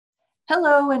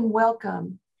Hello and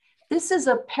welcome. This is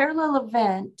a parallel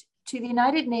event to the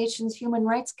United Nations Human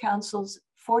Rights Council's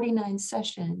 49th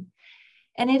session,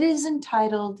 and it is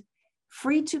entitled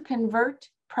Free to Convert,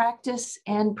 Practice,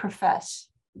 and Profess.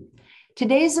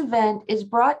 Today's event is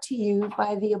brought to you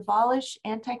by the Abolish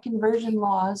Anti-Conversion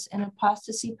Laws and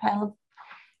Apostasy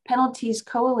Penalties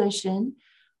Coalition,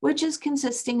 which is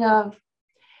consisting of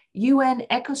UN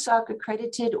ECOSOC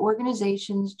accredited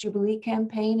organizations, Jubilee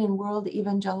Campaign, and World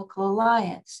Evangelical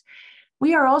Alliance.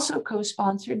 We are also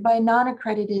co-sponsored by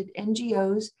non-accredited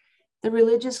NGOs, the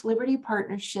Religious Liberty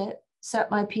Partnership, Set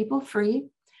My People Free,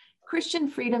 Christian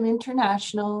Freedom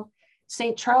International,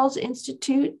 St. Charles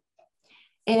Institute,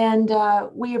 and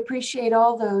we appreciate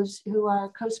all those who are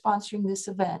co-sponsoring this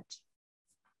event.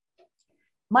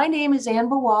 My name is Ann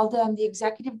Bawalda. I'm the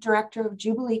Executive Director of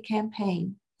Jubilee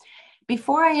Campaign.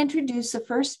 Before I introduce the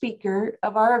first speaker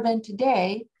of our event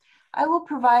today, I will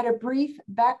provide a brief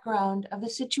background of the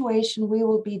situation we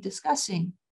will be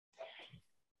discussing.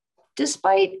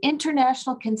 Despite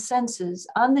international consensus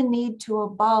on the need to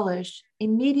abolish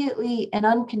immediately and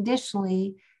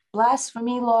unconditionally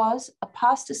blasphemy laws,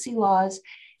 apostasy laws,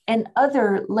 and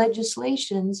other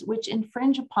legislations which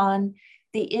infringe upon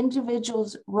the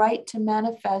individual's right to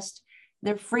manifest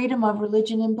their freedom of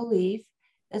religion and belief,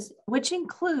 which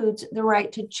includes the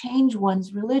right to change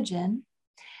one's religion,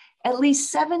 at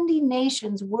least 70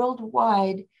 nations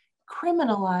worldwide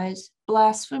criminalize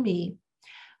blasphemy.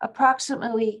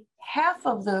 Approximately half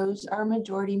of those are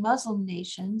majority Muslim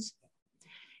nations,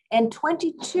 and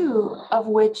 22 of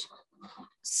which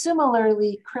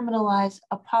similarly criminalize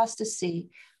apostasy,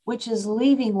 which is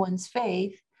leaving one's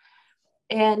faith.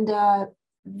 And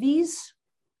these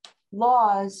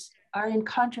laws are in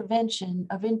contravention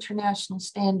of international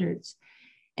standards.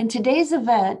 In today's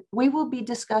event, we will be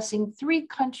discussing 3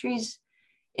 countries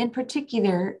in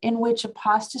particular in which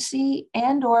apostasy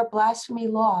and/or blasphemy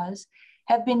laws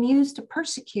have been used to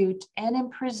persecute and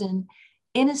imprison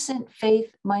innocent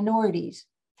faith minorities.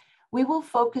 We will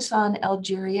focus on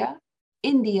Algeria,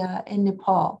 India, and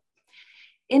Nepal.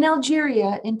 In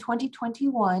Algeria in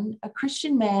 2021, a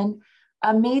Christian man,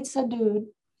 Ahmed Sadoud,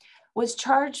 was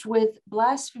charged with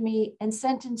blasphemy and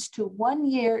sentenced to 1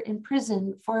 year in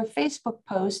prison for a Facebook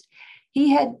post he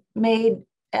had made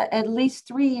at least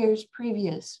 3 years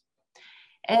previous,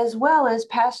 as well as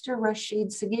Pastor Rashid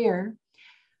Sagir,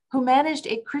 who managed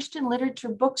a Christian literature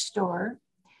bookstore,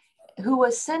 who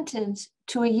was sentenced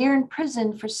to 1 year in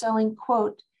prison for selling,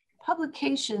 quote,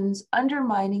 publications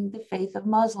undermining the faith of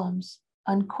Muslims,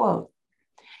 unquote.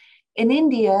 In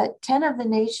India, 10 of the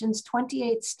nation's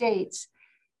 28 states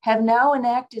have now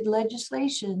enacted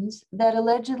legislations that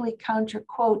allegedly counter,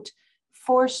 quote,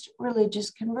 forced religious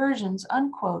conversions,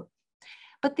 unquote.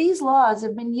 But these laws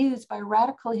have been used by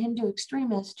radical Hindu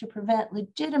extremists to prevent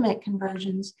legitimate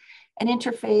conversions and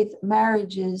interfaith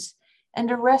marriages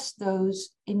and arrest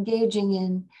those engaging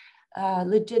in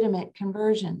legitimate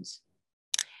conversions.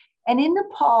 And in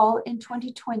Nepal in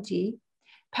 2020,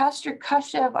 Pastor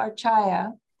Kashev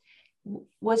Archaya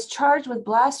was charged with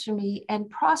blasphemy and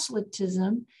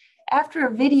proselytism after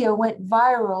a video went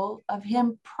viral of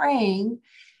him praying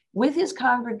with his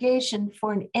congregation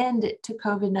for an end to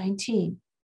COVID-19.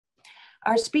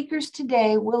 Our speakers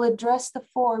today will address the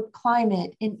forward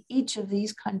climate in each of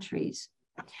these countries.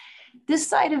 This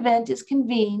side event is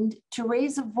convened to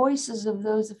raise the voices of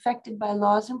those affected by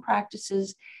laws and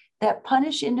practices that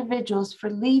punish individuals for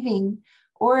leaving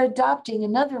or adopting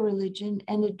another religion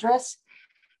and address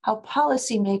how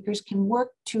policymakers can work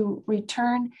to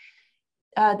return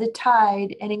the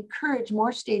tide and encourage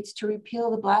more states to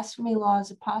repeal the blasphemy laws,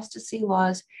 apostasy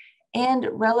laws, and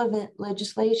relevant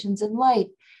legislations in light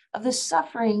of the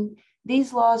suffering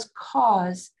these laws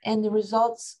cause and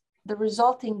the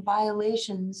resulting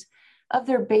violations of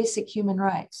their basic human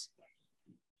rights.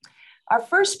 Our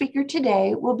first speaker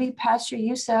today will be Pastor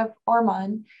Youssef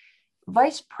Orman,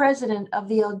 Vice President of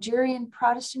the Algerian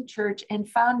Protestant Church and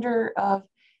founder of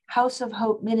House of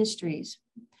Hope Ministries.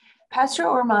 Pastor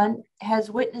Orman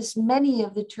has witnessed many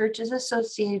of the churches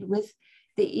associated with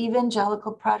the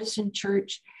Evangelical Protestant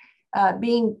Church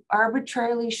being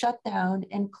arbitrarily shut down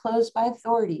and closed by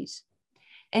authorities.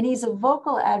 And he's a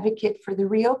vocal advocate for the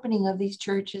reopening of these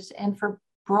churches and for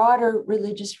broader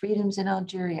religious freedoms in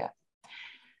Algeria.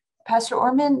 Pastor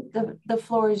Orman, the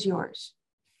floor is yours.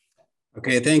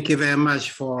 Okay, thank you very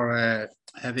much for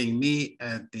having me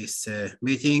at this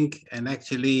meeting. And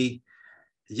actually,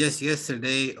 just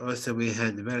yesterday also we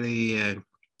had a very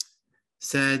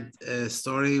sad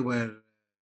story where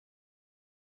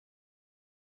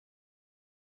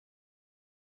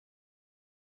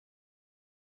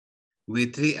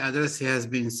with 3 others, he has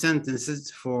been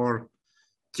sentenced for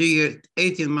 2 years,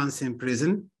 18 months in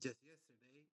prison just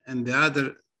yesterday, and the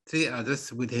other 3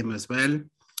 others with him as well.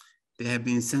 They have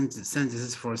been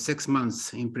sentenced for 6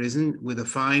 months in prison with a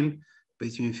fine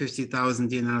between 50,000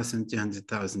 dinars and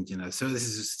 200,000 dinars. So this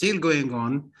is still going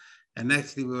on. And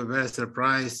actually we were very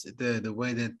surprised the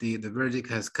way that the verdict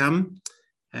has come.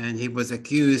 And he was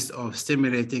accused of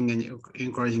stimulating and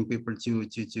encouraging people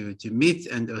to meet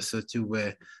and also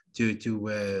to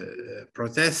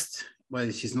protest. Well,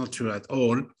 which is not true at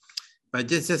all. But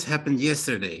this just happened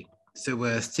yesterday. So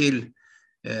we're still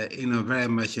very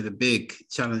much in a big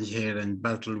challenge here and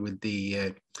battle with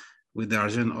the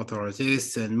Argentine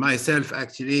authorities. And myself,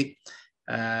 actually,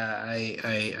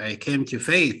 I came to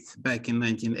faith back in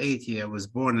 1980. I was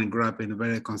born and grew up in a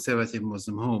very conservative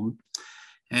Muslim home.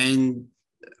 And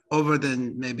over the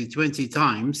maybe 20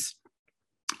 times,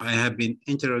 I have been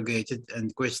interrogated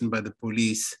and questioned by the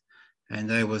police. And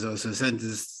I was also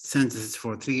sentenced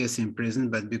for 3 years in prison,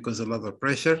 but because of a lot of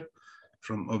pressure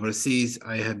from overseas,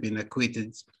 I have been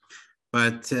acquitted.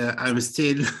 But I'm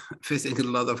still facing a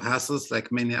lot of hassles,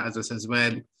 like many others as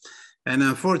well. And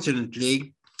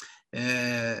unfortunately,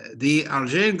 the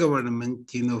Algerian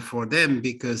government, for them,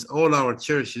 because all our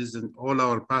churches and all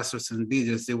our pastors and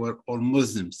leaders, they were all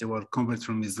Muslims, they were converts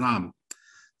from Islam.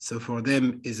 So for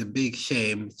them, it's a big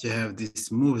shame to have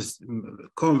these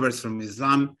converts from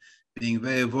Islam being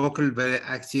very vocal, very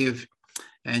active.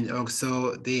 And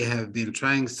also they have been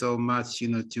trying so much,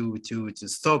 to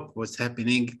stop what's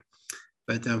happening.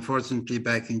 But unfortunately,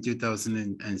 back in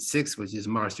 2006, which is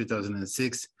March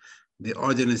 2006, the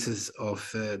ordinances of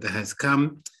that has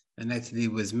come, and actually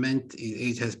was meant,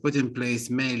 it has put in place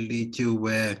mainly to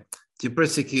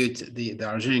persecute the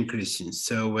Algerian Christians.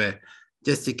 So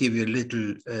just to give you a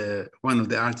little, one of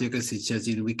the articles, it says,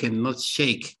 we cannot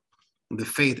shake the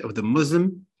faith of the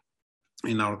Muslim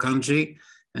in our country.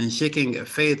 And shaking a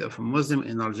faith of a Muslim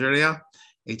in Algeria,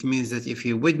 it means that if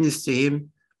you witness to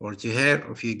him or to her,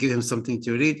 or if you give him something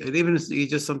to read, or even if you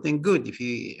do something good, if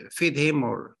you feed him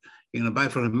or buy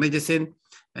for him medicine,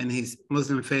 and his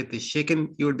Muslim faith is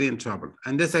shaken, you will be in trouble.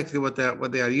 And that's actually what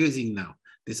they are using now,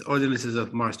 these ordinances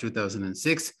of March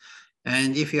 2006.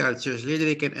 And if you are a church leader,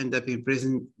 you can end up in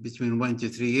prison between 1 to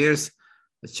 3 years,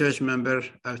 a church member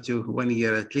up to 1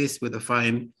 year at least, with a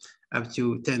fine up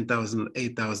to $10,000,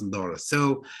 $8,000.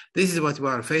 So this is what we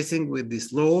are facing with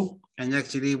this law. And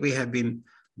actually we have been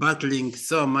battling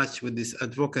so much with this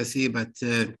advocacy, but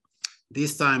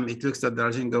this time it looks that the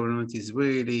Argentine government is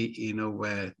really,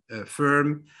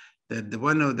 firm. That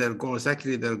one of their goals,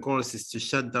 actually their goals is to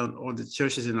shut down all the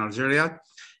churches in Algeria.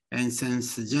 And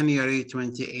since January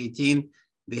 2018,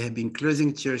 they have been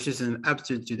closing churches, and up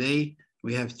to today,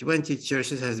 we have 20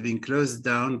 churches has been closed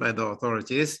down by the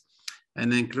authorities,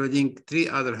 and including 3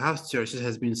 other house churches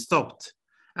has been stopped.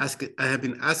 I have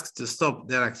been asked to stop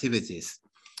their activities.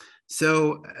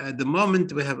 So at the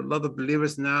moment, we have a lot of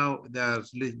believers now that are a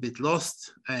little bit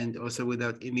lost, and also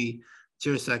without any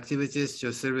church activities,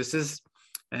 church services.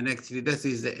 And actually that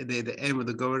is the aim of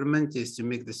the government, is to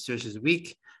make the churches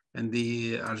weak, and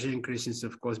the Argentine Christians,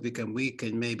 of course, become weak,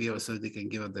 and maybe also they can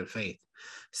give up their faith.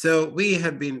 So we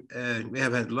have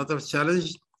had a lot of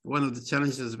challenge. One of the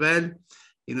challenges as well,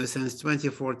 since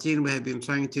 2014, we have been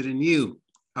trying to renew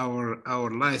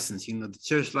our license, the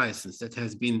church license that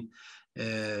has been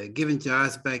given to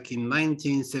us back in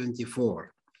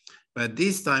 1974. But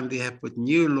this time they have put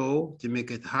new law to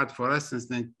make it hard for us since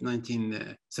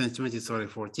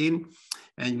 2014.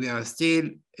 And we are still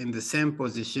in the same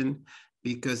position,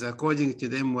 because according to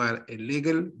them, we are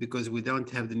illegal because we don't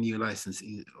have the new license.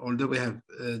 Although we have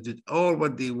did all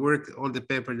what they work, all the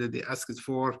paper that they asked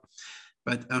for,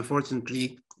 but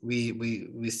unfortunately,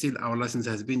 we still, our license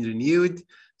has been renewed.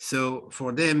 So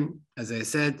for them, as I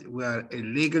said, we are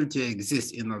illegal to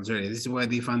exist in Algeria. This is why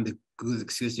they found a good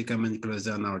excuse to come and close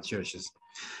down our churches.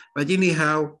 But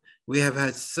anyhow, we have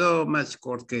had so much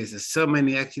court cases, so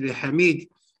many. Actually, Hamid,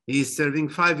 he is serving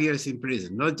 5 years in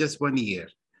prison, not just 1 year,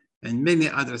 and many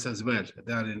others as well.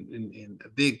 They are in a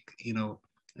big,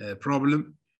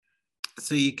 problem.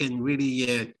 So you can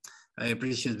really, I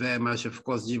appreciate very much, of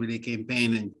course, Jubilee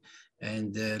campaign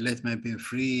and Let Me Be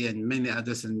Free, and many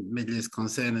others, and Middle East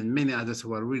Concern, and many others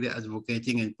who are really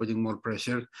advocating and putting more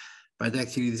pressure. But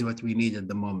actually, this is what we need at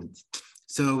the moment.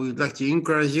 So we'd like to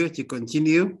encourage you to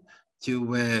continue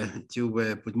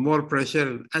to put more pressure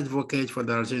and advocate for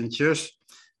the Argentine church.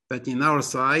 But in our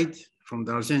side, from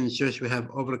the Argentine church, we have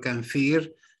overcome fear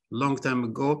long time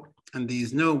ago, and there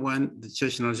is no one the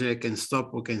church in Algeria can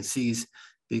stop or can seize,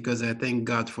 because I thank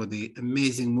God for the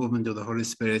amazing movement of the Holy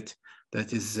Spirit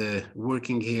that is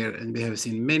working here. And we have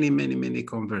seen many, many, many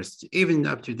converts, even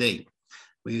up to date.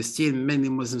 We still many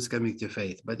Muslims coming to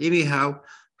faith. But anyhow,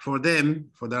 for them,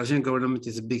 for the Argentine government,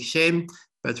 it's a big shame,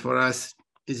 but for us,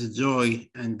 it's a joy,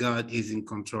 and God is in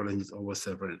control and is always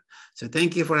sovereign. So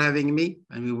thank you for having me,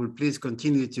 and we will please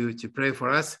continue to pray for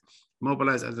us,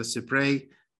 mobilize others to pray,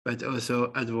 but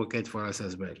also advocate for us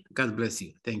as well. God bless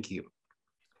you. Thank you.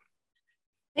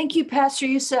 Thank you, Pastor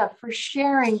Youssef, for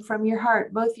sharing from your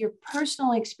heart both your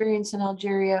personal experience in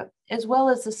Algeria, as well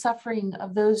as the suffering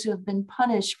of those who have been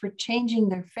punished for changing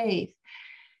their faith.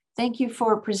 Thank you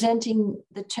for presenting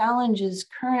the challenges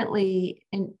currently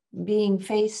being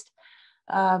faced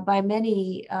by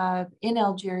many in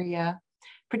Algeria,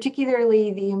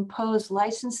 particularly the imposed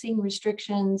licensing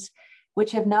restrictions,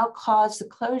 which have now caused the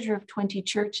closure of 20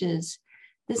 churches.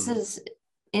 This is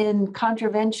in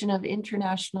contravention of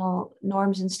international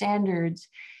norms and standards.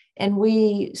 And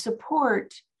we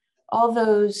support all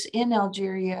those in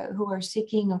Algeria who are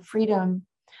seeking a freedom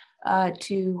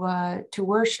to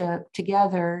worship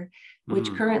together,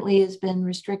 which currently has been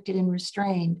restricted and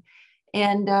restrained.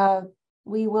 And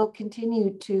we will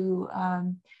continue to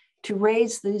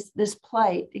raise this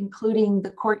plight, including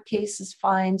the court cases,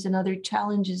 fines, and other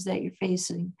challenges that you're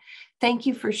facing. Thank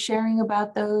you for sharing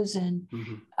about those, and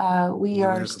we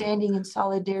are standing in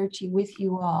solidarity with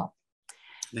you all.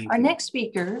 Our next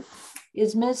speaker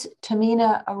is Ms.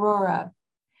 Tamina Arora.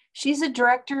 She's a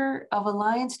director of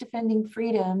Alliance Defending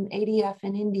Freedom, ADF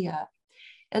in India,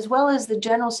 as well as the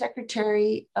General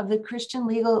Secretary of the Christian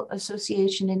Legal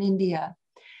Association in India.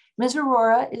 Ms.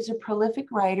 Arora is a prolific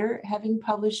writer, having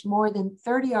published more than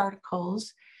 30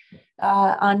 articles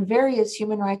on various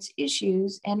human rights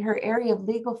issues, and her area of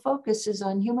legal focus is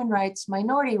on human rights,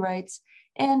 minority rights,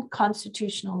 and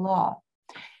constitutional law.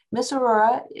 Ms.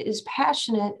 Arora is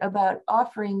passionate about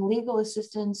offering legal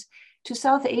assistance to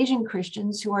South Asian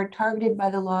Christians who are targeted by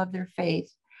the law of their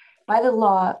faith, by the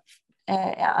law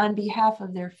on behalf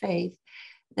of their faith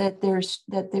that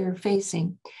they're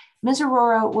facing. Ms.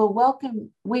 Arora,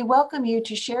 we welcome you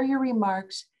to share your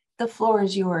remarks. The floor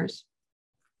is yours.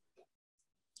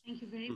 Thank you very much.